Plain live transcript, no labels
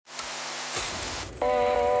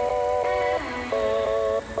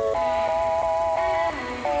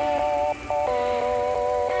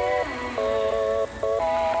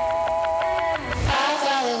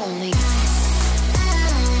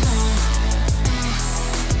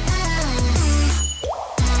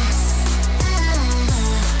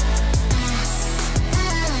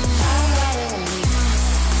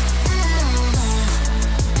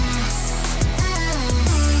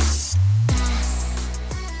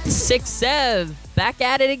Six Sev, back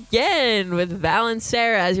at it again with Val and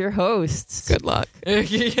Sarah as your hosts. Good luck.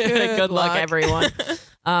 Good luck, everyone.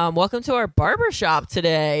 Welcome to our barbershop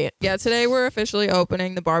today. Yeah, today we're officially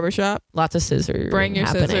opening the barbershop. Lots of scissors. Bring your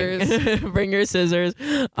scissors. Bring your scissors.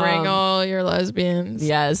 Bring all your lesbians.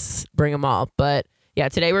 Yes, bring them all. But yeah,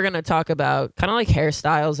 today we're going to talk about kind of like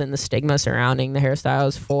hairstyles and the stigma surrounding the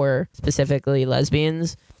hairstyles for specifically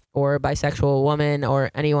lesbians or bisexual women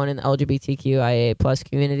or anyone in the LGBTQIA plus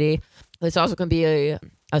community. This also can be a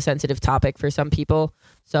sensitive topic for some people.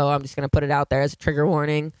 So I'm just going to put it out there as a trigger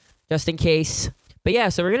warning just in case. But yeah,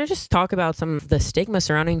 so we're going to just talk about some of the stigma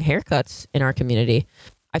surrounding haircuts in our community.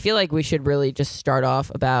 I feel like we should really just start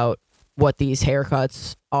off about what these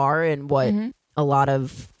haircuts are and what a lot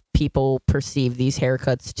of people perceive these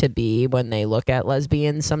haircuts to be when they look at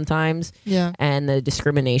lesbians sometimes. Yeah. And the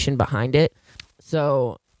discrimination behind it.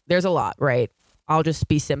 So there's a lot, right? I'll just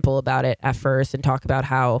be simple about it at first and talk about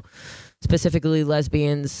how specifically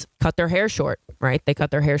lesbians cut their hair short, right? They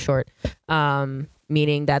cut their hair short,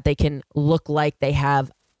 meaning that they can look like they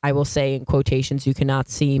have, I will say in quotations, you cannot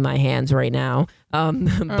see my hands right now,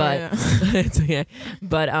 it's okay.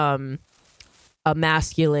 But a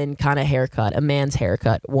masculine kind of haircut, a man's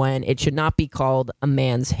haircut, when it should not be called a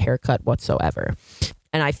man's haircut whatsoever.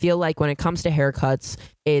 And I feel like when it comes to haircuts,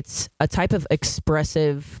 it's a type of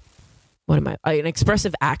expressive, an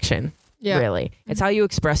expressive action, really. It's how you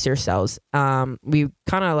express yourselves. We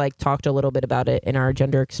kind of like talked a little bit about it in our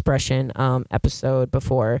gender expression episode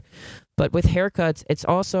before. But with haircuts,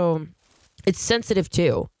 it's sensitive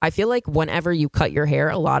too. I feel like whenever you cut your hair,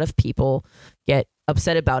 a lot of people get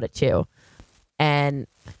upset about it too. And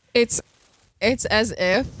it's as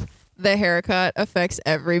if the haircut affects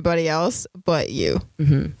everybody else but you.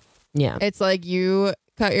 Mm-hmm. Yeah. It's like you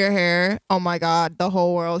cut your hair. Oh my God, the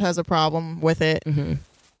whole world has a problem with it. Mm-hmm.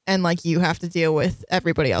 And like you have to deal with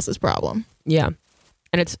everybody else's problem. Yeah.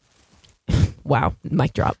 And it's, wow,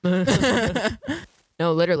 mic drop. No,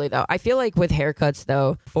 literally though. I feel like with haircuts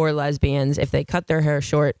though, for lesbians, if they cut their hair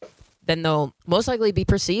short, then they'll most likely be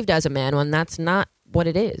perceived as a man when that's not what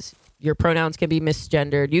it is. Your pronouns can be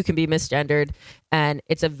misgendered. You can be misgendered. And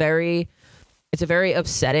it's a very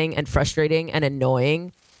upsetting and frustrating and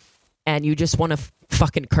annoying. And you just want to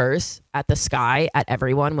fucking curse at the sky, at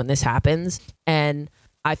everyone when this happens. And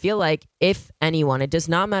I feel like if anyone, it does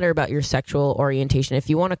not matter about your sexual orientation. If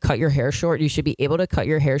you want to cut your hair short, you should be able to cut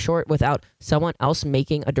your hair short without someone else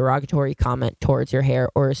making a derogatory comment towards your hair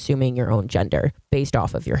or assuming your own gender based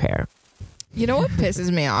off of your hair. You know what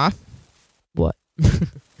pisses me off? What?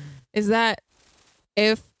 Is that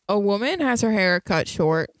if a woman has her hair cut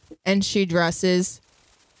short and she dresses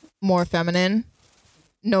more feminine,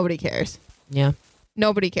 nobody cares. Yeah.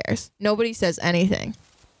 Nobody cares. Nobody says anything.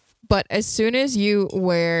 But as soon as you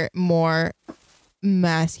wear more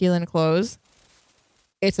masculine clothes,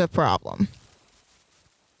 it's a problem.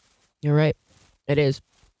 You're right. It is.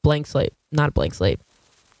 Blank slate. Not a blank slate.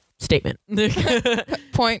 Statement.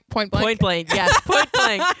 Point blank. Point blank. Yes. Point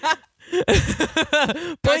blank.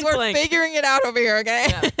 Point we're figuring it out over here, okay?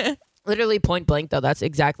 Yeah. Literally point blank, though. That's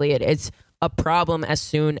exactly it. It's a problem as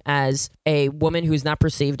soon as a woman who's not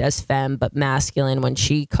perceived as femme but masculine, when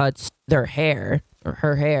she cuts their hair or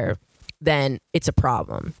her hair, then it's a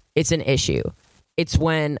problem. It's an issue. It's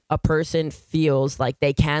when a person feels like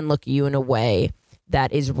they can look at you in a way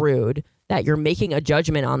that is rude, that you're making a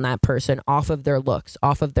judgment on that person off of their looks,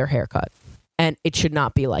 off of their haircut. And it should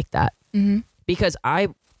not be like that. Mm-hmm. Because I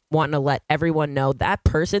want to let everyone know that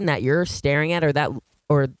person that you're staring at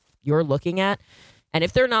or you're looking at, and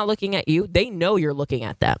if they're not looking at you, they know you're looking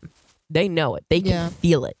at them. They know it. They can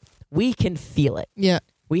feel it. We can feel it. Yeah.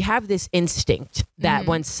 We have this instinct that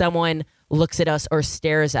when someone looks at us or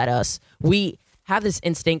stares at us, we have this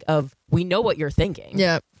instinct of, we know what you're thinking.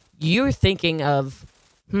 Yeah. You're thinking of,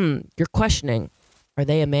 you're questioning, are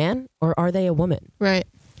they a man or are they a woman? Right.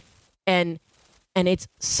 And it's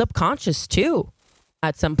subconscious too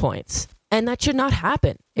at some points. And that should not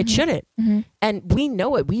happen. It shouldn't. Mm-hmm. And we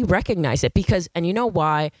know it. We recognize it because, and you know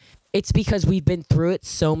why? It's because we've been through it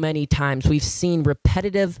so many times. We've seen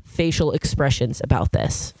repetitive facial expressions about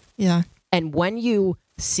this. Yeah. And when you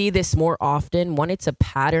see this more often, when it's a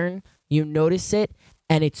pattern, you notice it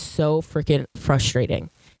And it's so freaking frustrating.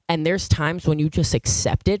 And there's times when you just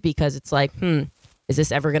accept it because it's like, is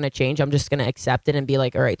this ever going to change? I'm just going to accept it and be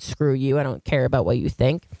like, all right, screw you. I don't care about what you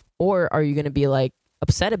think. Or are you going to be like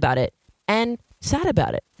upset about it and sad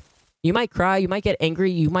about it? You might cry. You might get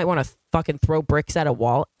angry. You might want to fucking throw bricks at a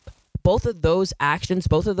wall. Both of those actions,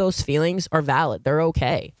 both of those feelings are valid. They're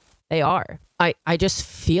okay. They are. I just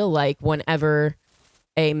feel like whenever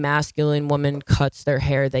a masculine woman cuts their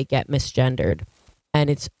hair, they get misgendered. And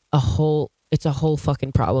it's a whole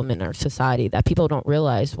fucking problem in our society that people don't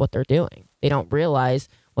realize what they're doing. They don't realize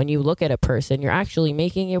when you look at a person, you're actually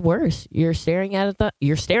making it worse. You're staring at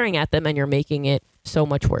them and you're making it so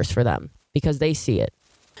much worse for them because they see it.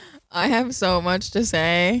 I have so much to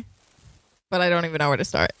say, but I don't even know where to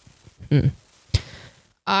start.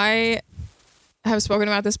 I have spoken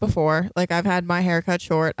about this before. Like, I've had my hair cut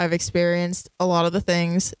short. I've experienced a lot of the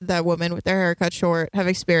things that women with their hair cut short have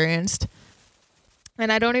experienced.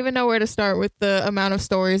 And I don't even know where to start with the amount of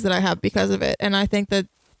stories that I have because of it. And I think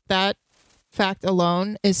that fact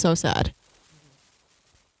alone is so sad.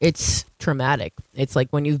 It's traumatic. It's like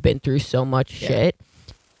when you've been through so much shit.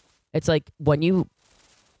 It's like when you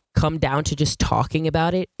come down to just talking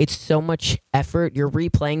about it, it's so much effort. You're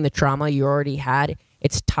replaying the trauma you already had.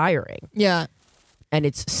 It's tiring. Yeah. And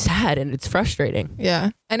it's sad and it's frustrating.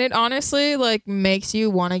 Yeah. And it honestly like makes you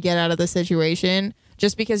want to get out of the situation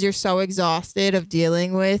just because you're so exhausted of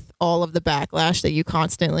dealing with all of the backlash that you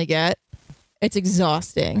constantly get. It's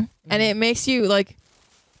exhausting. And it makes you like,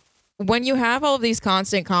 when you have all of these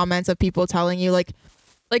constant comments of people telling you like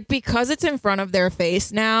because it's in front of their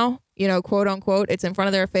face now, you know, quote unquote, it's in front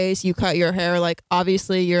of their face. You cut your hair. Like,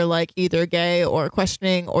 obviously you're like either gay or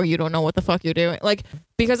questioning or you don't know what the fuck you're doing. Like,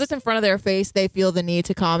 because it's in front of their face, they feel the need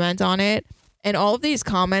to comment on it. And all of these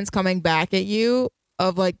comments coming back at you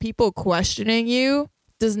of like people questioning you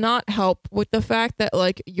does not help with the fact that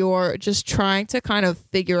like you're just trying to kind of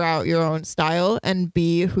figure out your own style and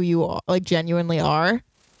be who you are, like genuinely are.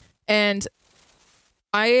 And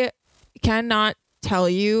I cannot tell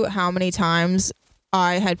you how many times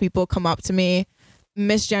I had people come up to me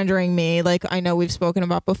misgendering me, like I know we've spoken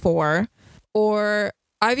about before, or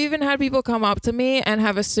I've even had people come up to me and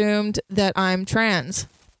have assumed that I'm trans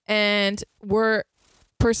and were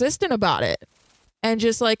persistent about it and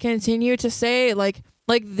just like continue to say like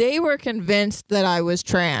they were convinced that I was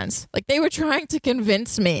trans. Like they were trying to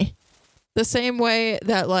convince me the same way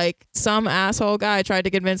that like some asshole guy tried to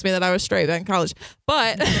convince me that I was straight back in college.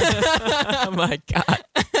 But oh my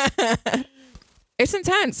God. It's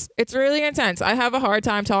intense. It's really intense. I have a hard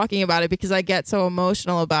time talking about it because I get so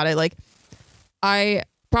emotional about it. Like, I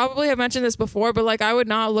probably have mentioned this before, but like I would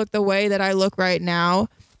not look the way that I look right now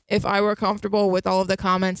if I were comfortable with all of the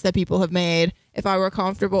comments that people have made. If I were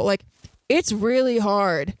comfortable, like, it's really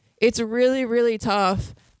hard. It's really, really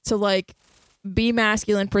tough to like be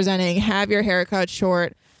masculine presenting, have your hair cut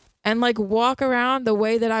short, and like walk around the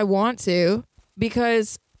way that I want to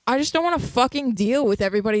because I just don't want to fucking deal with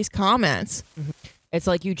everybody's comments. It's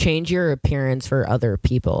like you change your appearance for other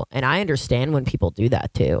people. And I understand when people do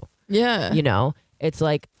that too. Yeah. You know, it's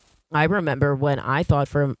like, I remember when I thought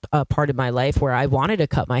for a part of my life where I wanted to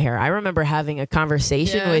cut my hair. I remember having a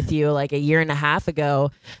conversation with you like a year and a half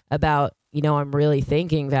ago about, you know, I'm really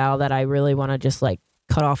thinking, Val, that I really want to just like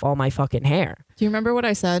cut off all my fucking hair. Do you remember what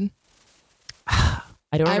I said? I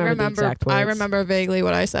don't remember the exact words. I remember vaguely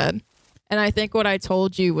what I said. And I think what I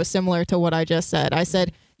told you was similar to what I just said. I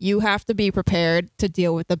said, you have to be prepared to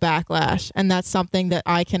deal with the backlash. And that's something that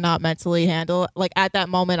I cannot mentally handle. Like at that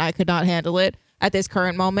moment, I could not handle it. At this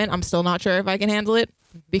current moment, I'm still not sure if I can handle it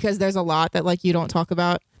because there's a lot that like you don't talk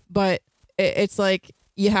about. But it's like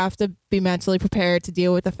you have to be mentally prepared to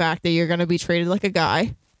deal with the fact that you're going to be treated like a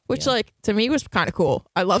guy, which like to me was kind of cool.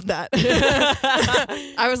 I love that.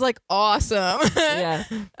 I was like, awesome. Yeah.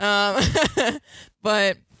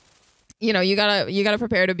 But you know, you gotta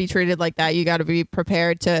prepare to be treated like that. You gotta be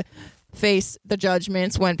prepared to face the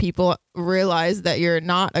judgments when people realize that you're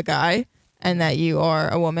not a guy and that you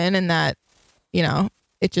are a woman, and that, you know,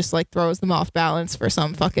 it just like throws them off balance for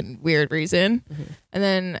some fucking weird reason. And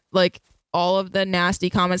then like all of the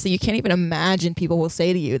nasty comments that you can't even imagine people will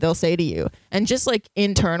say to you, they'll say to you, and just like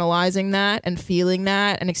internalizing that and feeling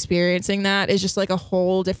that and experiencing that is just like a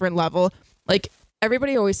whole different level. Like,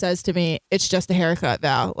 everybody always says to me, it's just a haircut,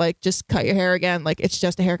 Val. Like, just cut your hair again. Like, it's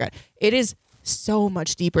just a haircut. It is so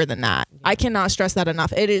much deeper than that. I cannot stress that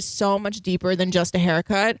enough. It is so much deeper than just a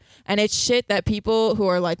haircut. And it's shit that people who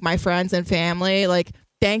are like my friends and family, like,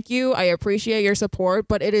 thank you. I appreciate your support.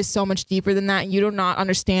 But it is so much deeper than that. You do not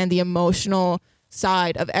understand the emotional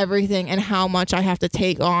side of everything and how much I have to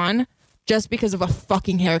take on just because of a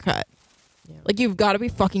fucking haircut. Like, you've got to be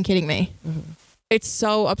fucking kidding me. It's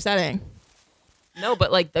so upsetting. No,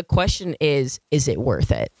 but like the question is it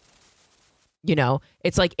worth it? You know,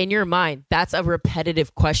 it's like in your mind, that's a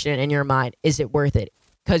repetitive question in your mind. Is it worth it?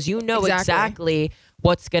 Because you know exactly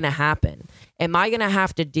what's going to happen. Am I going to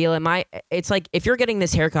have to deal? It's like if you're getting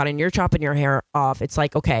this haircut and you're chopping your hair off, it's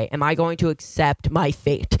like, okay, am I going to accept my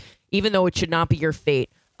fate? Even though it should not be your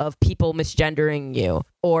fate of people misgendering you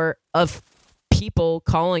or of people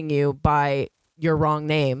calling you by your wrong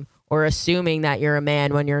name or assuming that you're a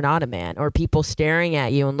man when you're not a man or people staring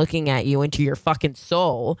at you and looking at you into your fucking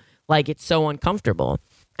soul like it's so uncomfortable.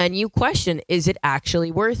 And you question, is it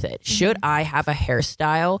actually worth it? Should I have a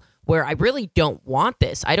hairstyle where I really don't want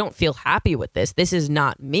this? I don't feel happy with this. This is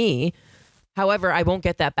not me. However, I won't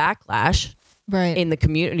get that backlash in the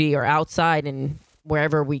community or outside and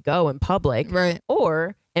wherever we go in public. Right.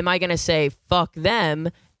 Or am I going to say, fuck them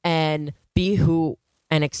and be who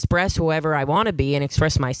and express whoever I want to be and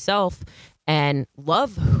express myself and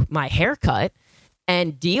love my haircut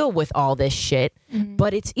and deal with all this shit?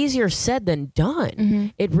 But it's easier said than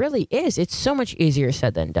done. It really is. It's so much easier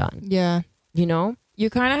said than done. Yeah. You know? You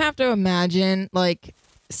kind of have to imagine, like,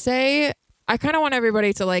 say, I kind of want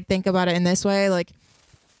everybody to, like, think about it in this way. Like,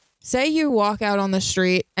 say you walk out on the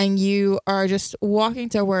street and you are just walking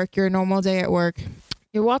to work, your normal day at work.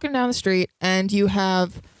 You're walking down the street and you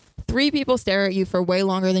have 3 people stare at you for way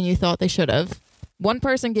longer than you thought they should have. One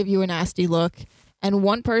person give you a nasty look and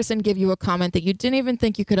one person give you a comment that you didn't even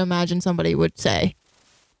think you could imagine somebody would say.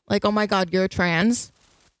 Like, oh my God, you're trans.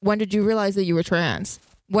 When did you realize that you were trans?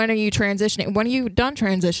 When are you transitioning? When are you done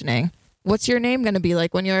transitioning? What's your name going to be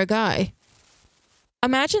like when you're a guy?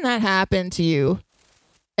 Imagine that happened to you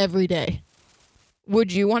every day.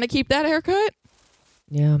 Would you want to keep that haircut?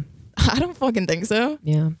 Yeah. I don't fucking think so.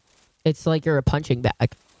 Yeah. It's like you're a punching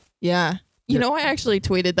bag. Yeah. You know, I actually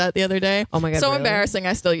tweeted that the other day. Oh my God. So really? embarrassing.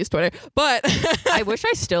 I still use Twitter. But I wish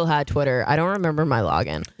I still had Twitter. I don't remember my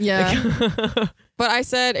login. Yeah. But I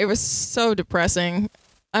said it was so depressing.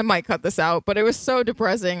 I might cut this out, but it was so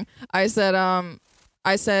depressing. I said,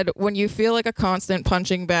 when you feel like a constant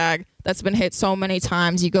punching bag that's been hit so many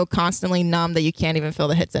times, you go constantly numb that you can't even feel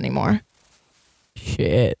the hits anymore.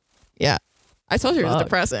 Shit. Yeah. I told you it was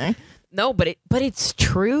depressing. No, but it's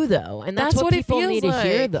true though. And that's what people need to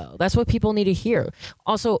hear though. That's what people need to hear.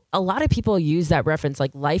 Also, a lot of people use that reference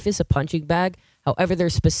like life is a punching bag. However,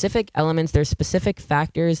 there's specific elements, there's specific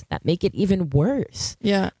factors that make it even worse.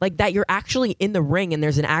 Yeah. Like that you're actually in the ring and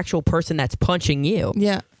there's an actual person that's punching you.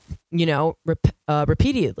 Yeah. You know,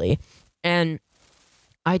 repeatedly. And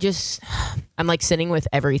I'm like sitting with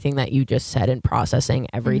everything that you just said and processing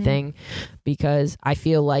everything because I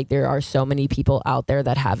feel like there are so many people out there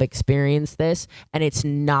that have experienced this and it's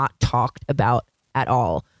not talked about at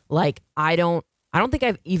all. Like I don't think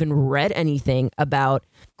I've even read anything about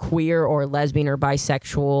queer or lesbian or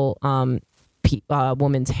bisexual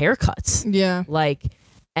women's haircuts. Yeah. Like,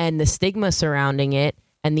 and the stigma surrounding it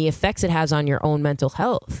and the effects it has on your own mental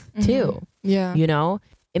health too. Yeah. You know?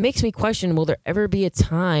 It makes me question, will there ever be a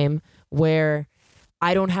time where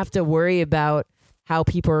I don't have to worry about how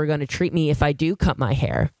people are going to treat me if I do cut my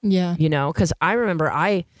hair? Yeah. You know, because I remember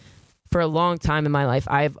for a long time in my life,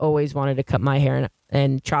 I've always wanted to cut my hair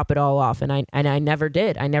and chop it all off. And I never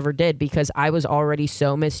did. I never did because I was already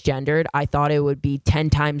so misgendered. I thought it would be 10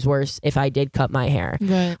 times worse if I did cut my hair.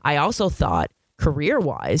 Right. I also thought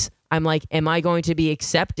career-wise, I'm like, am I going to be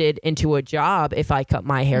accepted into a job if I cut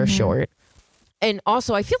my hair short? And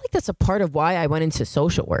also, I feel like that's a part of why I went into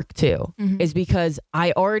social work too, is because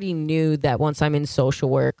I already knew that once I'm in social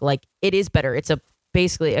work, like it is better. It's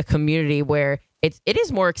basically a community where it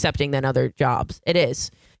is more accepting than other jobs. It is,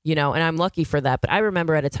 you know, and I'm lucky for that. But I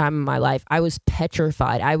remember at a time in my life, I was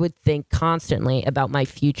petrified. I would think constantly about my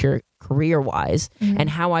future career-wise and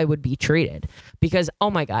how I would be treated because, oh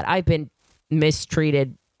my God, I've been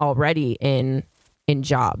mistreated already in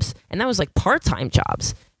jobs. And that was like part-time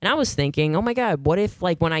jobs. And I was thinking, oh my God, what if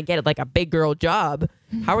like when I get like a big girl job,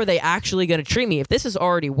 how are they actually going to treat me? If this is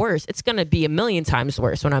already worse, it's going to be 1,000,000 times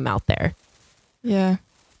worse when I'm out there. Yeah.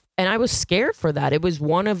 And I was scared for that. It was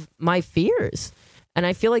one of my fears. And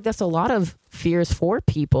I feel like that's a lot of fears for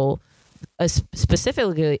people,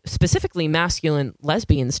 specifically masculine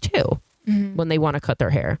lesbians too, when they want to cut their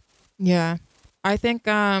hair. Yeah. I think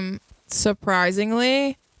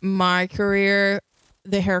surprisingly, my career,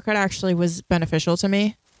 the haircut actually was beneficial to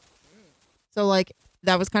me. So like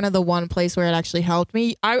that was kind of the one place where it actually helped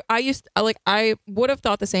me. I would have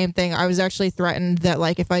thought the same thing. I was actually threatened that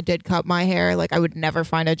like if I did cut my hair, like I would never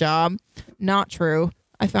find a job. Not true.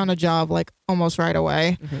 I found a job like almost right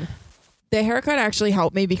away. The haircut actually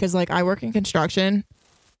helped me because like I work in construction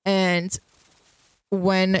and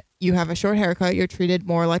when you have a short haircut, you're treated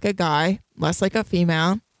more like a guy, less like a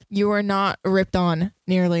female. You are not ripped on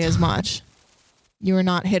nearly as much. You are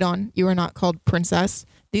not hit on. You are not called princess.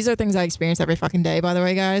 These are things I experience every fucking day, by the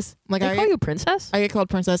way, guys. Like, They call you princess? I get called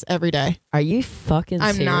princess every day. Are you fucking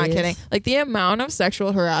serious? I'm not kidding. Like, the amount of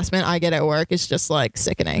sexual harassment I get at work is just like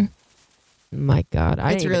sickening. My God.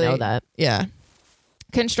 I didn't even know that. Yeah.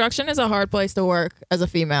 Construction is a hard place to work as a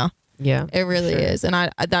female. Yeah. It really is. And I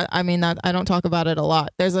don't talk about it a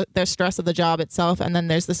lot. There's stress of the job itself, and then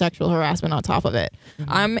there's the sexual harassment on top of it.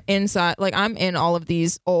 I'm in all of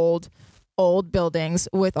these old buildings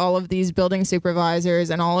with all of these building supervisors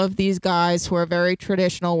and all of these guys who are very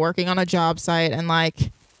traditional working on a job site, and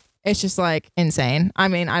like it's just like insane. I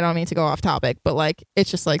mean, I don't mean to go off topic, but like it's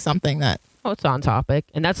just like something that it's on topic,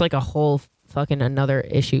 and that's like a whole fucking another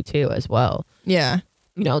issue too as well. Yeah.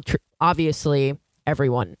 You know, obviously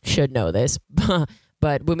everyone should know this,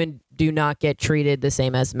 but women do not get treated the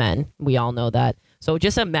same as men. We all know that. So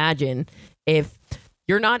just imagine if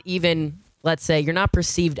you're not even, let's say, you're not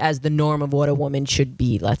perceived as the norm of what a woman should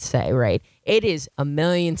be, let's say, right? It is a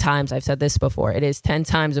million times, I've said this before, it is 10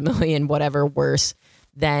 times a million, whatever, worse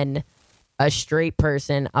than a straight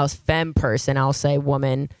person, a femme person, I'll say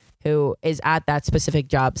woman, who is at that specific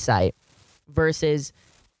job site versus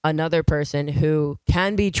another person who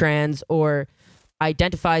can be trans or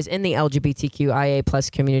identifies in the LGBTQIA plus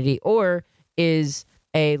community or is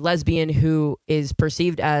a lesbian who is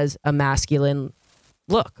perceived as a masculine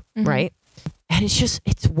look, right? And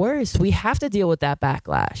it's worse. We have to deal with that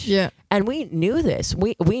backlash. Yeah. And we knew this.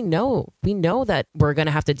 We know that we're going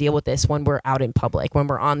to have to deal with this when we're out in public, when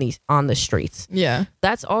we're on the streets. Yeah.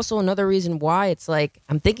 That's also another reason why it's like,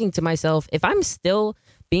 I'm thinking to myself, if I'm still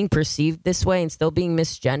being perceived this way and still being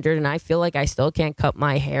misgendered, and I feel like I still can't cut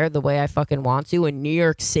my hair the way I fucking want to in New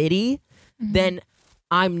York City, then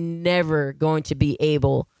I'm never going to be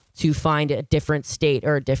able to find a different state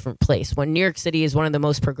or a different place. When New York City is one of the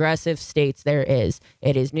most progressive states there is.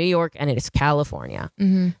 It is New York and it is California.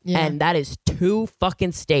 Yeah. And that is 2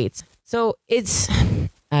 fucking states. So it's,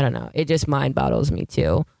 I don't know, it just mind boggles me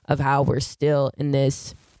too of how we're still in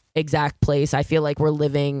this exact place. I feel like we're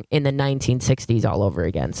living in the 1960s all over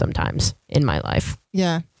again sometimes in my life.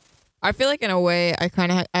 Yeah. I feel like in a way I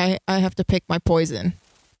kind of I have to pick my poison,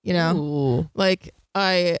 you know? Ooh. Like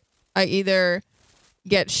I either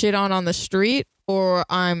get shit on the street or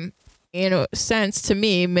I'm, in a sense, to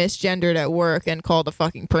me, misgendered at work and called a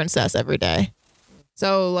fucking princess every day.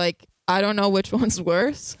 So like I don't know which one's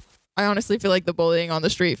worse. I honestly feel like the bullying on the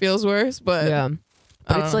street feels worse, but yeah.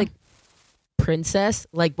 But it's like princess,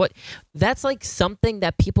 like what, that's like something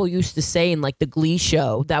that people used to say in like the Glee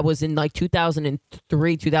show that was in like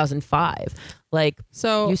 2003 2005. Like,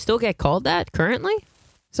 so you still get called that currently?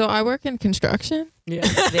 So I work in construction. Yeah,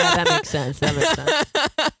 that makes sense.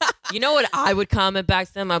 You know what I would comment back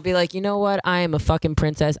to them? I'd be like, you know what, I am a fucking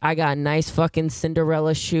princess. I got nice fucking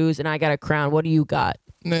Cinderella shoes and I got a crown. What do you got?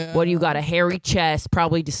 Yeah. What do you got? A hairy chest,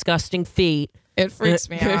 probably disgusting feet. It freaks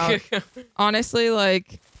me out. Honestly,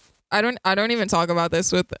 like I don't even talk about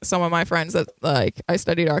this with some of my friends that like I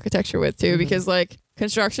studied architecture with too, because like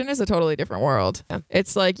construction is a totally different world. Yeah.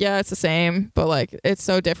 It's like, yeah, it's the same, but like it's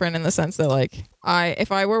so different in the sense that like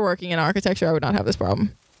if I were working in architecture, I would not have this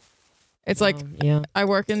problem. It's like I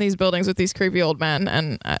work in these buildings with these creepy old men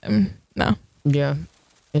and no. Yeah.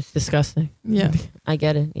 It's disgusting. Yeah. I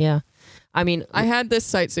get it. Yeah. I mean, I had this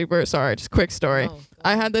site super, sorry, just quick story. Oh,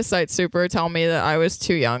 I had this site super tell me that I was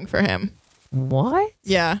too young for him. What?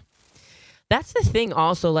 Yeah. That's the thing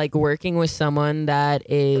also, like working with someone that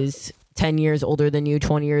is 10 years older than you,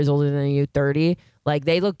 20 years older than you, 30, like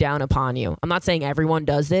they look down upon you. I'm not saying everyone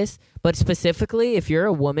does this, but specifically if you're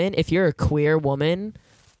a woman, if you're a queer woman,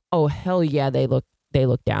 oh hell yeah, they look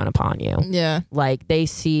down upon you. Yeah. Like they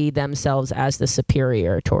see themselves as the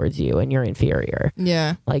superior towards you and you're inferior.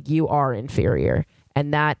 Yeah. Like you are inferior.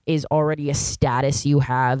 And that is already a status you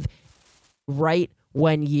have right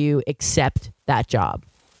when you accept that job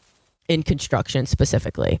in construction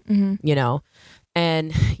specifically, you know?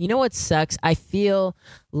 And you know what sucks? I feel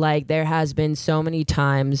like there has been so many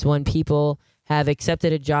times when people have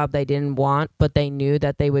accepted a job they didn't want, but they knew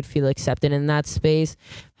that they would feel accepted in that space.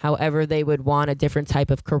 However, they would want a different type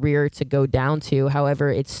of career to go down to. However,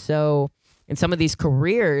 it's so, in some of these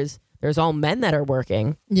careers, there's all men that are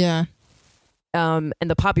working. Yeah. And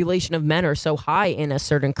the population of men are so high in a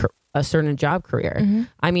certain job career.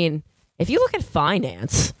 I mean, if you look at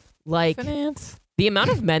finance, like the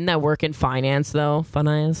amount of men that work in finance, though,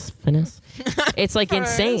 finance, it's like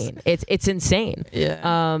insane. It's insane.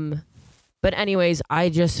 Yeah. But anyways, I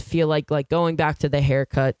just feel like going back to the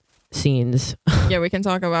haircut scenes. Yeah, we can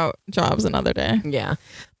talk about jobs another day. Yeah.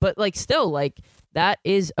 But like still like that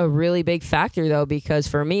is a really big factor though, because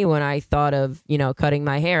for me, when I thought of, cutting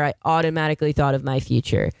my hair, I automatically thought of my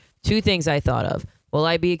future. Two things I thought of. Will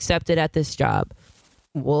I be accepted at this job?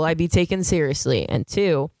 Will I be taken seriously? And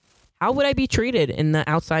two, how would I be treated in the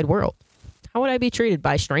outside world? How would I be treated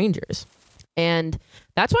by strangers? And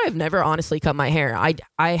that's why I've never honestly cut my hair.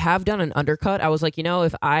 I have done an undercut. I was like,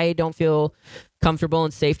 if I don't feel comfortable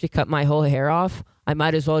and safe to cut my whole hair off, I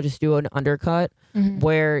might as well just do an undercut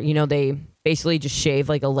where, they basically just shave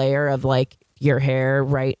like a layer of like your hair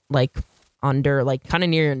right like under like kind of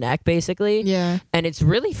near your neck basically. Yeah. And it's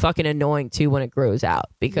really fucking annoying too when it grows out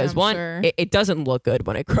because it doesn't look good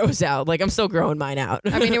when it grows out. Like I'm still growing mine out.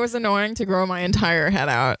 I mean, it was annoying to grow my entire head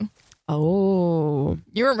out. Oh.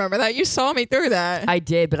 You remember that? You saw me through that. I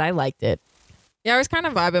did, but I liked it. Yeah, I was kind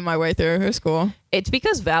of vibing my way through. It was cool. It's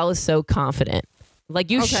because Val is so confident. Like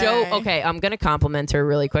you I'm going to compliment her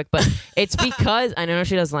really quick, but it's because I know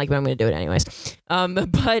she doesn't like it, but I'm going to do it anyways.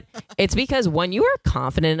 But it's because when you are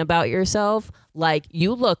confident about yourself, like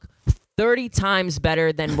you look 30 times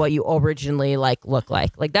better than what you originally like look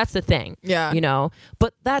like. Like that's the thing. Yeah.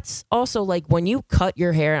 But that's also like when you cut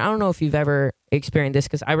your hair, and I don't know if you've ever experienced this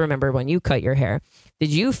because I remember when you cut your hair,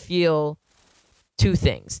 did you feel two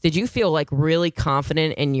things? Did you feel like really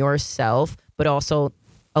confident in yourself, but also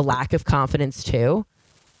a lack of confidence too?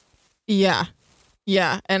 Yeah.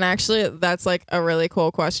 And actually that's like a really cool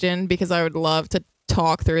question because I would love to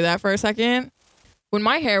talk through that for a second. When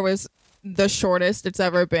my hair was the shortest it's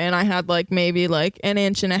ever been, I had like maybe like an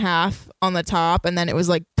inch and a half on the top and then it was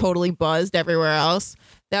like totally buzzed everywhere else.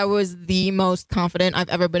 That was the most confident I've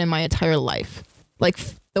ever been in my entire life. Like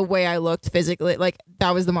the way I looked physically, like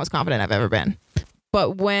that was the most confident I've ever been.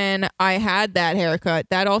 But when I had that haircut,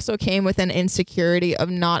 that also came with an insecurity of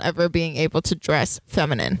not ever being able to dress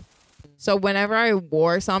feminine. So whenever I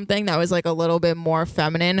wore something that was like a little bit more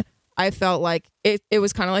feminine, I felt like it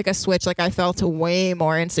was kind of like a switch. Like I felt way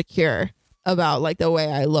more insecure about like the way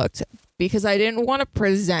I looked because I didn't want to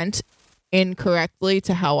present incorrectly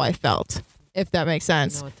to how I felt, if that makes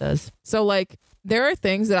sense. No, it does. So like there are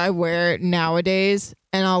things that I wear nowadays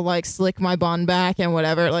and I'll like slick my bun back and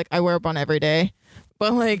whatever. Like I wear a bun every day.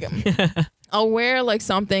 But like, I'll wear like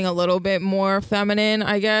something a little bit more feminine,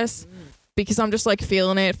 I guess, because I'm just like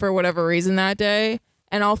feeling it for whatever reason that day.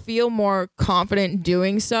 And I'll feel more confident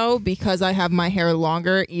doing so because I have my hair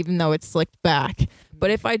longer, even though it's slicked back. But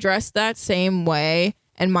if I dressed that same way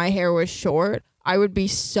and my hair was short, I would be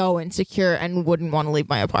so insecure and wouldn't want to leave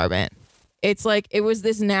my apartment. It's like, it was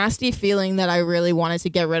this nasty feeling that I really wanted to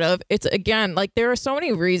get rid of. It's again, like there are so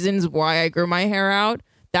many reasons why I grew my hair out.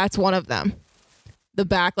 That's one of them. The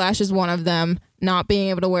backlash is one of them. Not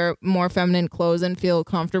being able to wear more feminine clothes and feel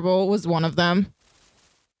comfortable was one of them.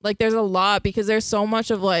 Like there's a lot because there's so much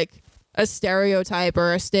of like a stereotype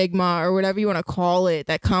or a stigma or whatever you want to call it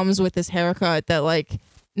that comes with this haircut that like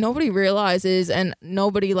nobody realizes and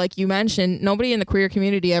nobody, like you mentioned, nobody in the queer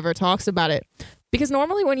community ever talks about it. Because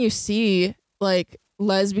normally when you see like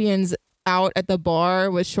lesbians out at the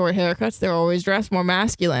bar with short haircuts, they're always dressed more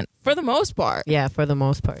masculine for the most part. Yeah, for the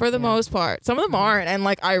most part. Most part. Some of them aren't. And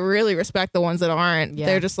like, I really respect the ones that aren't. Yeah.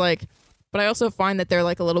 They're just like, but I also find that they're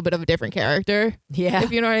like a little bit of a different character. Yeah.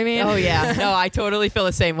 If you know what I mean? Oh, yeah. No, I totally feel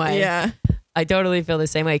the same way. Yeah. I totally feel the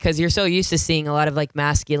same way because you're so used to seeing a lot of like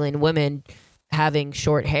masculine women having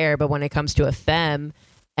short hair. But when it comes to a femme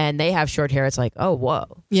and they have short hair, it's like, oh,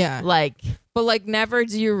 whoa. Yeah. Like, but like never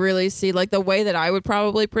do you really see like the way that I would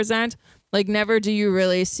probably present. Like never do you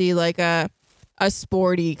really see like a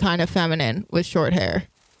sporty kind of feminine with short hair.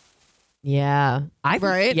 Yeah. I've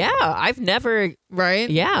never. Right.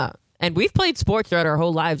 Yeah. And we've played sports throughout our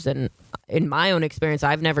whole lives. And in my own experience,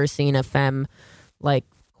 I've never seen a femme, like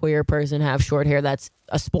queer person have short hair that's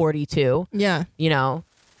a sporty too. Yeah.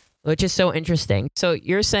 Which is so interesting. So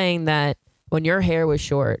you're saying that when your hair was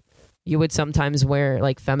short, you would sometimes wear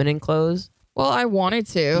like feminine clothes? Well, I wanted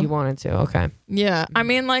to. You wanted to. Okay. Yeah. I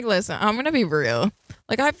mean, like, listen, I'm going to be real.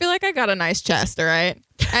 Like, I feel like I got a nice chest, all right?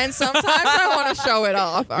 And sometimes I want to show it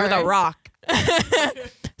off. You're the Rock.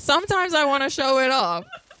 Sometimes I want to show it off,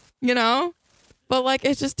 But, like,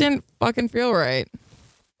 it just didn't fucking feel right.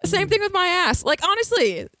 Same thing with my ass. Like,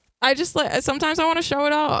 honestly, I just, like, sometimes I want to show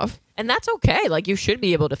it off. And that's okay. Like, you should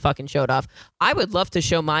be able to fucking show it off. I would love to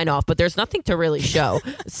show mine off, but there's nothing to really show.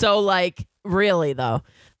 So, like, really, though.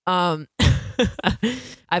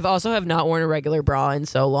 I've also have not worn a regular bra in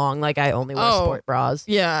so long. Like I only wear sport bras.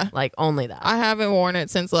 Yeah. Like only that. I haven't worn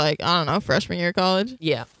it since like, I don't know, freshman year of college.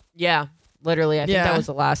 Yeah. Yeah. Literally, I think Yeah. that was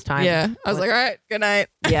the last time. Yeah. I was like, all right, good night.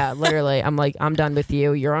 Yeah, literally. I'm like, I'm done with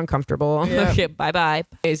you. You're uncomfortable. Yeah. Okay, bye-bye.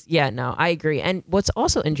 Yeah, no, I agree. And what's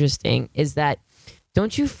also interesting is that,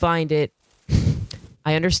 don't you find it,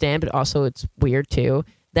 I understand, but also it's weird too,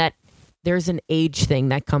 that there's an age thing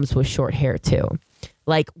that comes with short hair too.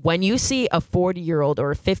 Like when you see a 40-year-old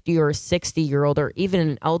or a 50 or a 60-year-old or even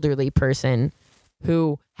an elderly person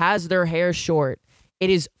who has their hair short, it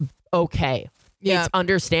is okay. Yeah. It's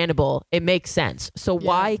understandable. It makes sense. So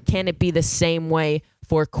why can't it be the same way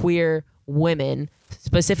for queer women,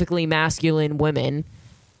 specifically masculine women,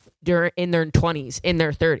 in their 20s, in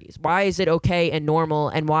their 30s? Why is it okay and normal?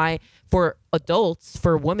 And why for adults,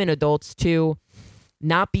 for women adults to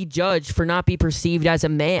not be judged, for not be perceived as a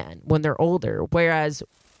man when they're older? Whereas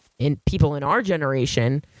in people in our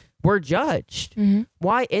generation, we're judged. Mm-hmm.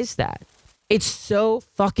 Why is that? It's so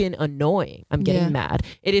fucking annoying. I'm getting mad.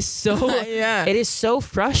 It is so Yeah. it is so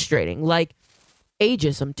frustrating. Like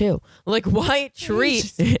ageism too. Like why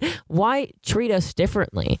treat us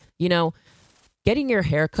differently? You know, getting your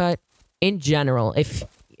haircut in general,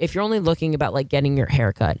 if you're only looking about like getting your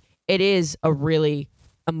haircut, it is a really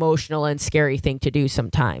emotional and scary thing to do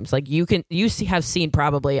sometimes. Like you have seen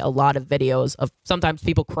probably a lot of videos of sometimes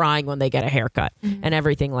people crying when they get a haircut and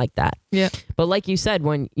everything like that. Yeah. But like you said,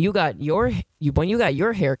 when you got your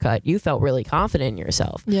haircut, you felt really confident in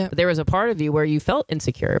yourself. Yeah. But there was a part of you where you felt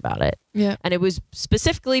insecure about it. Yeah. And it was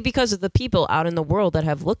specifically because of the people out in the world that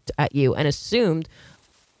have looked at you and assumed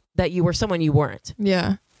that you were someone you weren't.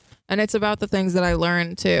 Yeah. And it's about the things that I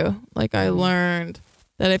learned too. Like I learned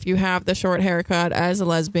that if you have the short haircut as a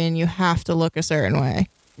lesbian, you have to look a certain way.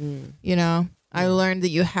 You know, I learned that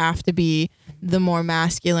you have to be the more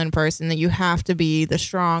masculine person, that you have to be the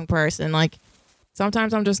strong person. Like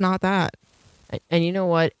sometimes I'm just not that. And you know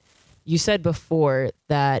what? You said before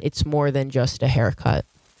that it's more than just a haircut,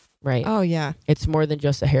 right? Oh, yeah. It's more than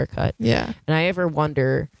just a haircut. Yeah. And I ever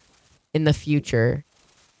wonder in the future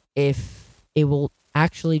if it will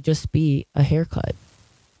actually just be a haircut.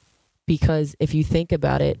 Because if you think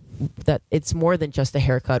about it, that it's more than just a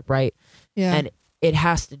haircut, right? Yeah. And it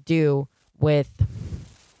has to do with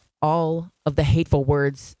all of the hateful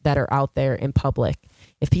words that are out there in public.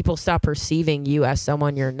 If people stop perceiving you as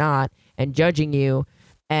someone you're not and judging you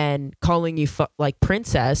and calling you like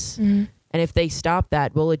princess, and if they stop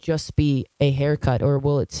that, will it just be a haircut or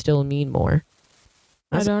will it still mean more?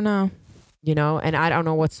 I don't know. You know, and I don't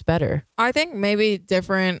know what's better. I think maybe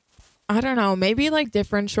different, I don't know, maybe like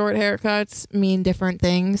different short haircuts mean different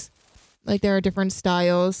things. Like there are different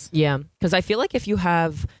styles. Yeah, because I feel like if you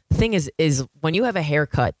have, the thing is when you have a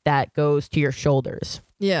haircut that goes to your shoulders,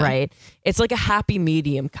 Yeah. right? It's like a happy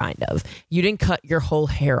medium kind of. You didn't cut your whole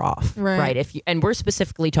hair off, Right. If you, and we're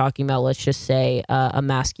specifically talking about, let's just say a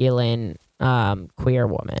masculine queer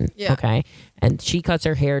woman, Yeah. okay? And she cuts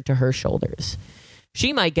her hair to her shoulders.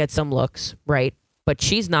 She might get some looks, right? But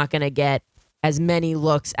she's not going to get as many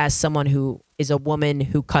looks as someone who is a woman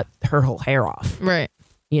who cut her whole hair off, Right.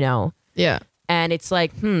 you know? Yeah. And it's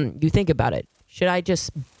like, you think about it. Should I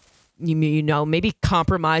just, you know, maybe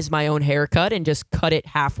compromise my own haircut and just cut it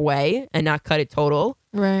halfway and not cut it total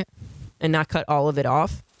Right. and not cut all of it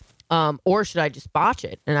off? Or should I just botch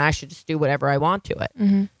it and I should just do whatever I want to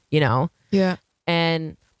it, you know? Yeah.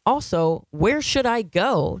 And also, where should I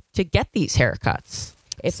go to get these haircuts?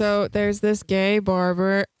 So there's this gay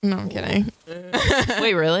barber. No, I'm kidding.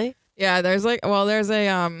 Wait, really? Yeah, there's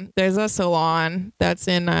a salon that's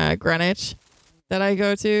in Greenwich that I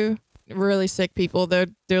go to. Really sick people. They're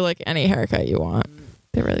like any haircut you want.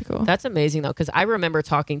 They're really cool. That's amazing though, because I remember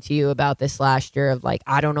talking to you about this last year of like,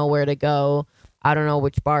 I don't know where to go. I don't know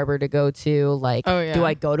which barber to go to. Like, Oh, yeah. do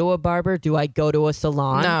I go to a barber? Do I go to a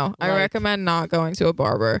salon? No, I Like, recommend not going to a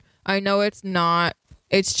barber. I know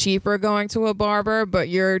it's cheaper going to a barber, but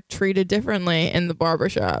you're treated differently in the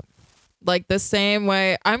barbershop. Like the same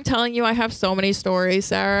way. I'm telling you, I have so many stories,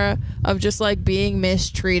 Sarah, of just like being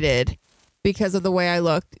mistreated because of the way I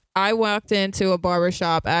looked. I walked into a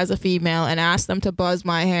barbershop as a female and asked them to buzz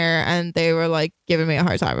my hair, and they were like giving me a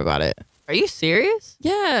hard time about it. Are you serious?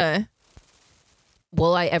 Yeah.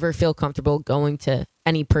 Will I ever feel comfortable going to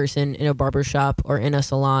any person in a barbershop or in a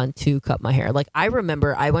salon to cut my hair? Like, I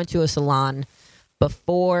remember I went to a salon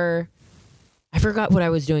before, I forgot what I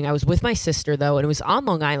was doing. I was with my sister though, and it was on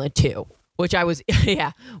Long Island too, which I was,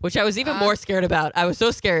 which I was even more scared about. I was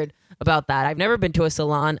so scared about that. I've never been to a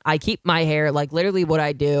salon. I keep my hair, like literally what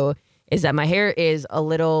I do is that my hair is a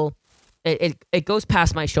little, it goes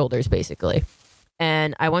past my shoulders basically.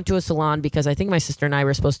 And I went to a salon because I think my sister and I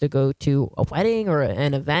were supposed to go to a wedding or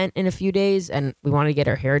an event in a few days, and we wanted to get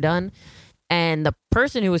our hair done. And the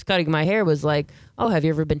person who was cutting my hair was like, oh, have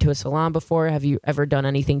you ever been to a salon before? Have you ever done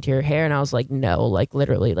anything to your hair? And I was like, no, like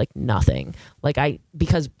literally like nothing. Like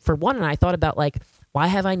because for one, and I thought about like, why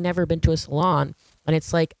have I never been to a salon? And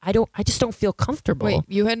it's like, I just don't feel comfortable. Wait,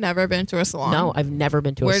 you had never been to a salon? No, I've never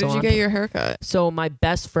been to a salon. Where did you get your haircut? So my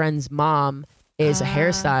best friend's mom is a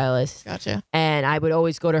hairstylist. Gotcha. And I would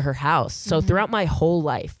always go to her house. So throughout my whole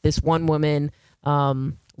life, this one woman,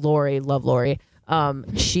 Lori, love Lori,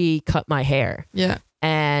 she cut my hair. Yeah.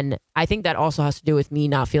 And I think that also has to do with me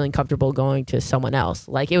not feeling comfortable going to someone else.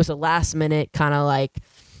 Like it was a last minute kind of like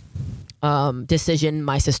decision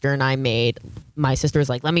my sister and I made. My sister was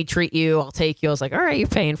like, let me treat you. I'll take you. I was like, all right, you're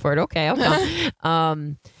paying for it. Okay, I'll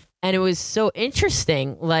come. And it was so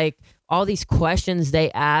interesting. Like all these questions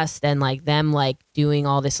they asked and like them like doing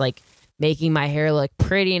all this, like making my hair look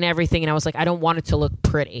pretty and everything. And I was like, I don't want it to look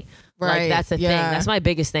pretty. Right. Like that's the thing. That's my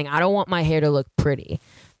biggest thing. I don't want my hair to look pretty.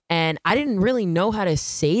 And I didn't really know how to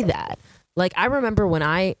say that. Like I remember when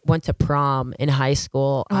I went to prom in high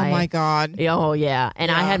school. Oh my God. Oh yeah.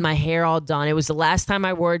 And I had my hair all done. It was the last time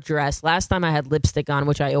I wore a dress. Last time I had lipstick on,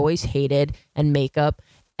 which I always hated, and makeup.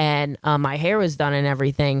 And my hair was done and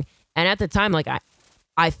everything. And at the time, like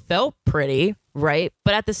I felt pretty, right?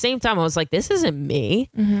 But at the same time, I was like, this isn't me.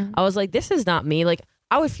 I was like, this is not me. Like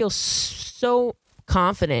I would feel so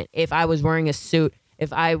confident if I was wearing a suit,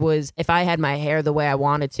 if I had my hair the way I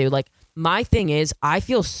wanted to. Like my thing is, I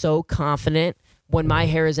feel so confident when my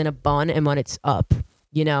hair is in a bun and when it's up,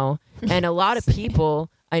 you know? And a lot of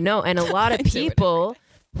people, I know, and a lot of people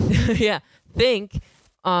think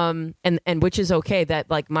and which is okay, that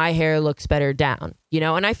like my hair looks better down, you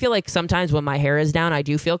know? And I feel like sometimes when my hair is down, I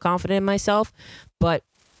do feel confident in myself, but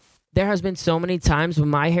there has been so many times when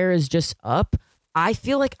my hair is just up, I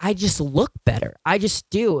feel like I just look better. I just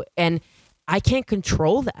do. And I can't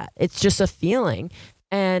control that. It's just a feeling.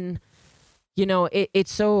 And you know,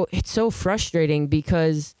 it's so frustrating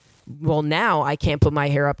because, well, now I can't put my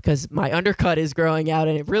hair up because my undercut is growing out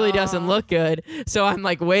and it really doesn't look good. So I'm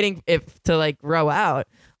like waiting to like grow out.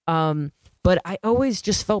 But I always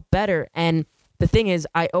just felt better. And the thing is,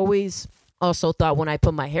 I always also thought when I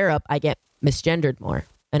put my hair up, I get misgendered more.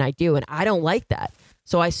 And I do. And I don't like that.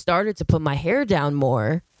 So I started to put my hair down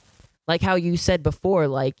more. Like how you said before,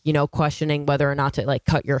 like, you know, questioning whether or not to like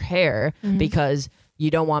cut your hair because you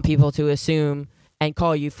don't want people to assume and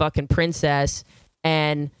call you fucking princess.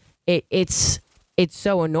 And it's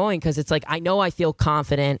so annoying because it's like, I know I feel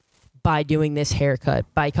confident by doing this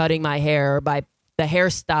haircut, by cutting my hair, or by the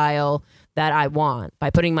hairstyle that I want, by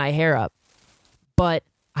putting my hair up. But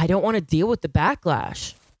I don't want to deal with the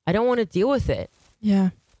backlash. I don't want to deal with it. Yeah.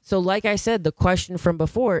 So like I said, the question from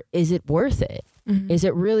before, is it worth it? Is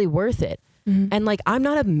it really worth it? And like, I'm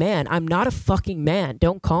not a man. I'm not a fucking man.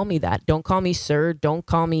 Don't call me that. Don't call me sir. Don't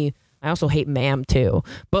call me. I also hate ma'am too.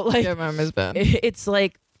 But like, yeah, ma'am is bad. It's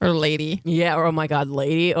like, or lady. Yeah. Or oh my God,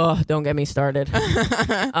 lady. Oh, don't get me started.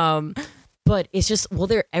 But it's just, will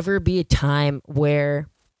there ever be a time where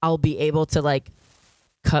I'll be able to like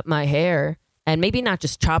cut my hair and maybe not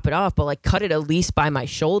just chop it off, but like cut it at least by my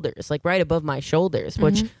shoulders, like right above my shoulders,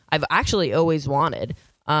 which I've actually always wanted.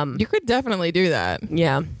 You could definitely do that.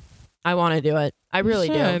 Yeah, I want to do it. I really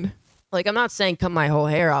do. Like, I'm not saying cut my whole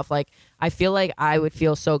hair off. Like, I feel like I would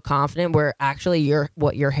feel so confident where actually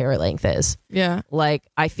what your hair length is. Yeah. Like,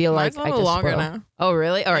 I feel Mine's like a I little just longer will. now. Oh,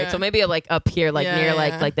 really? All right. So maybe like up here, like near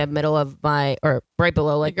like the middle of my, or right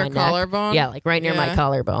below like my your neck. collarbone? Yeah, like right near my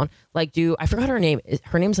collarbone. Like, I forgot her name.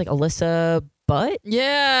 Her name's like Alyssa Butt.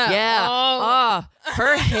 Yeah. Yeah. Oh,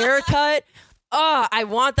 her haircut. Oh, I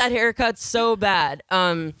want that haircut so bad.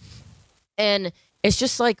 And it's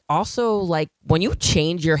just like also like when you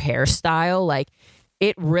change your hairstyle, like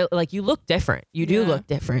it really like you look different. You do look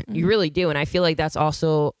different. You really do. And I feel like that's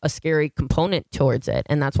also a scary component towards it.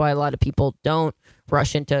 And that's why a lot of people don't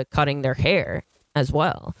rush into cutting their hair as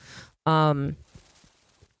well. And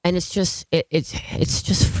it's just it's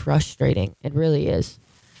just frustrating. It really is.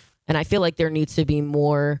 And I feel like there needs to be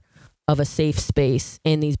more of a safe space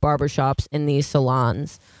in these barbershops, in these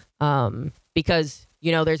salons, because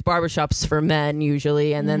you know there's barbershops for men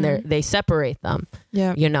usually, and then they separate them.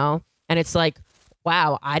 Yeah, you know, and it's like,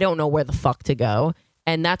 wow, I don't know where the fuck to go,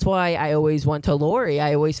 and that's why I always went to Lori.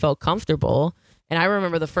 I always felt comfortable, and I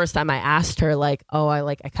remember the first time I asked her, like, oh,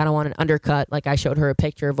 I kind of want an undercut. Like I showed her a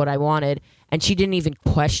picture of what I wanted, and she didn't even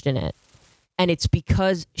question it. And it's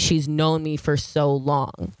because she's known me for so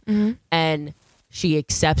long and she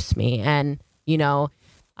accepts me. And, you know,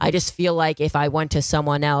 I just feel like if I went to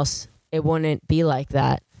someone else, it wouldn't be like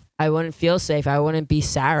that. I wouldn't feel safe. I wouldn't be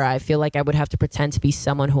Sarah. I feel like I would have to pretend to be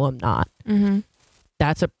someone who I'm not. And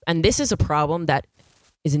this is a problem that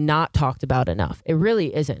is not talked about enough. It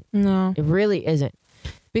really isn't. No. It really isn't.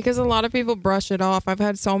 Because a lot of people brush it off. I've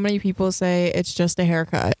had so many people say it's just a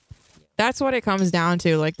haircut. That's what it comes down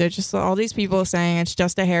to. Like, there's just all these people saying it's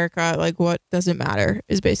just a haircut. Like, what does it matter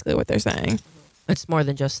is basically what they're saying. It's more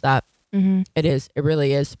than just that. Mm-hmm. It is. It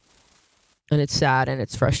really is. And it's sad and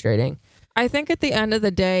it's frustrating. I think at the end of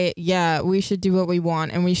the day, yeah, we should do what we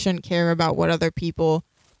want and we shouldn't care about what other people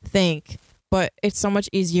think. But it's so much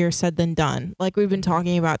easier said than done. Like we've been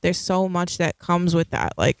talking about, there's so much that comes with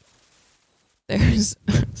that. Like, there's,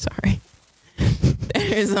 sorry.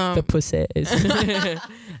 There's, the pussies.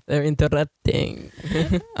 They're interrupting.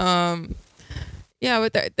 Yeah,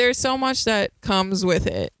 but there's so much that comes with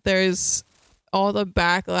it. There's all the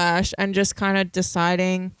backlash and just kind of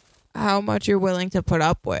deciding how much you're willing to put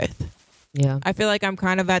up with. Yeah. I feel like I'm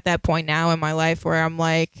kind of at that point now in my life where I'm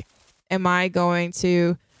like, am I going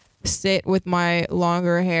to sit with my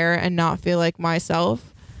longer hair and not feel like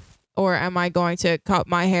myself? Or am I going to cut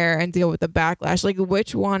my hair and deal with the backlash? Like,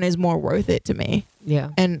 which one is more worth it to me?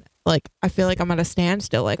 Yeah. And like, I feel like I'm at a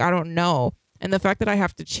standstill. Like, I don't know. And the fact that I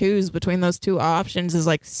have to choose between those two options is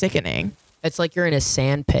like sickening. It's like you're in a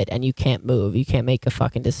sand pit and you can't move. You can't make a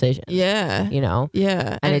fucking decision. Yeah. You know?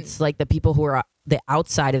 Yeah. And it's like the people who are the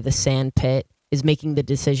outside of the sand pit is making the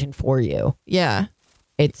decision for you. Yeah.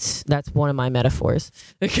 That's one of my metaphors.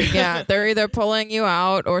 Yeah. They're either pulling you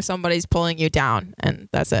out or somebody's pulling you down. And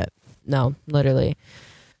that's it. No, literally.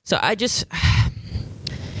 So I just,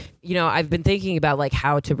 I've been thinking about like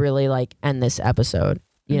how to really like end this episode,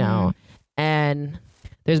 you know, and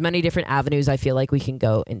there's many different avenues I feel like we can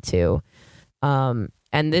go into. And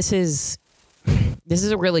this is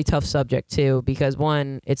a really tough subject too, because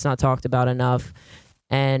one, it's not talked about enough.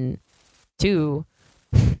 And two,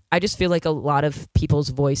 I just feel like a lot of people's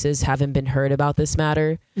voices haven't been heard about this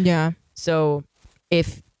matter. Yeah. So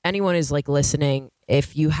if anyone is like listening,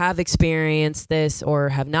 if you have experienced this or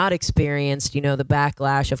have not experienced, the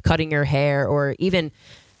backlash of cutting your hair or even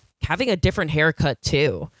having a different haircut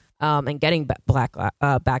too, and getting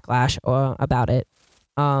backlash about it,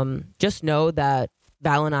 just know that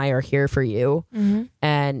Val and I are here for you. Mm-hmm.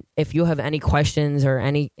 And if you have any questions or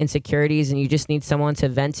any insecurities and you just need someone to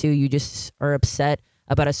vent to, you just are upset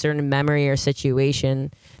about a certain memory or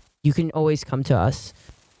situation, you can always come to us.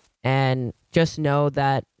 And just know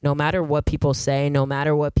that no matter what people say, no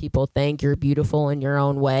matter what people think, you're beautiful in your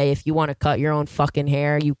own way. If you want to cut your own fucking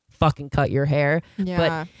hair, you fucking cut your hair. Yeah.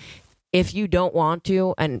 But if you don't want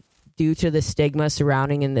to, and due to the stigma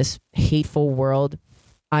surrounding in this hateful world,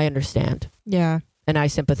 I understand. Yeah. And I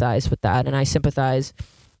sympathize with that. And I sympathize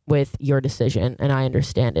with your decision. And I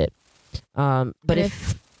understand it. But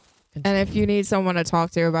if you need someone to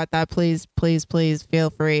talk to about that, please, please, please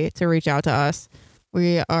feel free to reach out to us.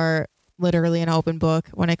 We are literally an open book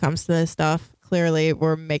when it comes to this stuff. Clearly,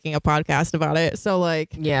 we're making a podcast about it. So,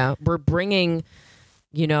 like... Yeah, we're bringing,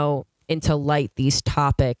 into light these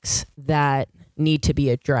topics that need to be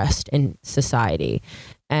addressed in society.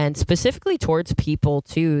 And specifically towards people,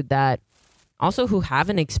 too, that also who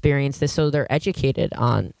haven't experienced this, so they're educated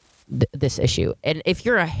on this issue. And if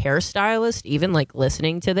you're a hairstylist, even like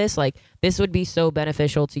listening to this, like this would be so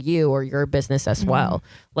beneficial to you or your business as well.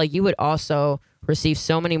 Like you would also receive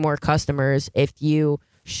so many more customers if you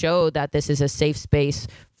show that this is a safe space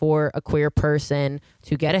for a queer person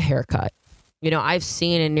to get a haircut. I've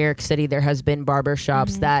seen in New York City, there has been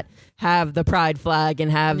barbershops that have the pride flag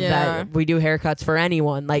and have that we do haircuts for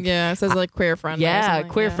anyone. Like, yeah, it says like queer friendly. Yeah,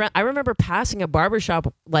 queer friend. I remember passing a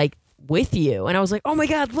barbershop like with you and I was like, oh my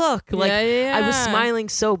God, look. Like I was smiling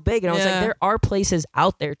so big and I was like, there are places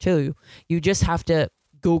out there too. You just have to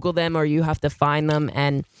Google them or you have to find them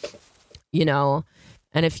and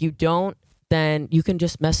and if you don't, then you can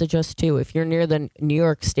just message us too. If you're near the New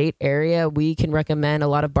York State area, we can recommend a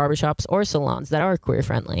lot of barbershops or salons that are queer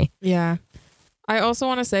friendly. Yeah. I also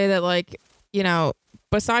want to say that like,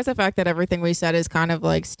 besides the fact that everything we said is kind of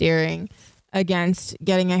like steering against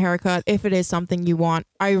getting a haircut, if it is something you want,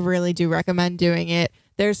 I really do recommend doing it.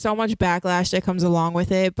 There's so much backlash that comes along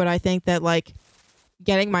with it, but I think that like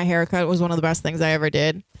getting my haircut was one of the best things I ever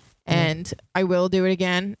did. And I will do it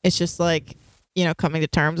again. It's just like, coming to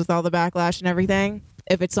terms with all the backlash and everything.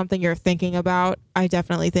 If it's something you're thinking about, I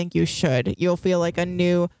definitely think you should. You'll feel like a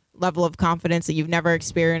new level of confidence that you've never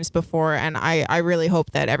experienced before. And I really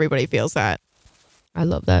hope that everybody feels that. I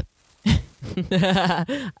love that.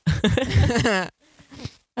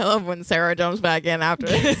 I love when Sarah jumps back in after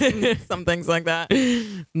some things like that.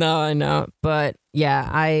 No, I know. But yeah,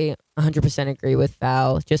 I 100% agree with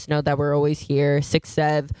Val. Just know that we're always here.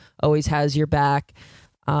 6'7" always has your back.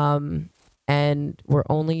 And we're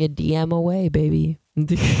only a DM away, baby.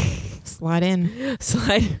 Slide in.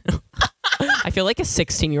 Slide. I feel like a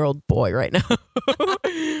 16-year-old boy right now.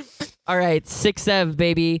 All right, 6'7",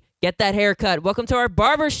 baby. Get that haircut. Welcome to our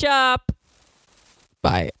barbershop.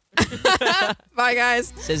 Bye. Bye,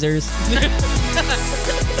 guys. Scissors.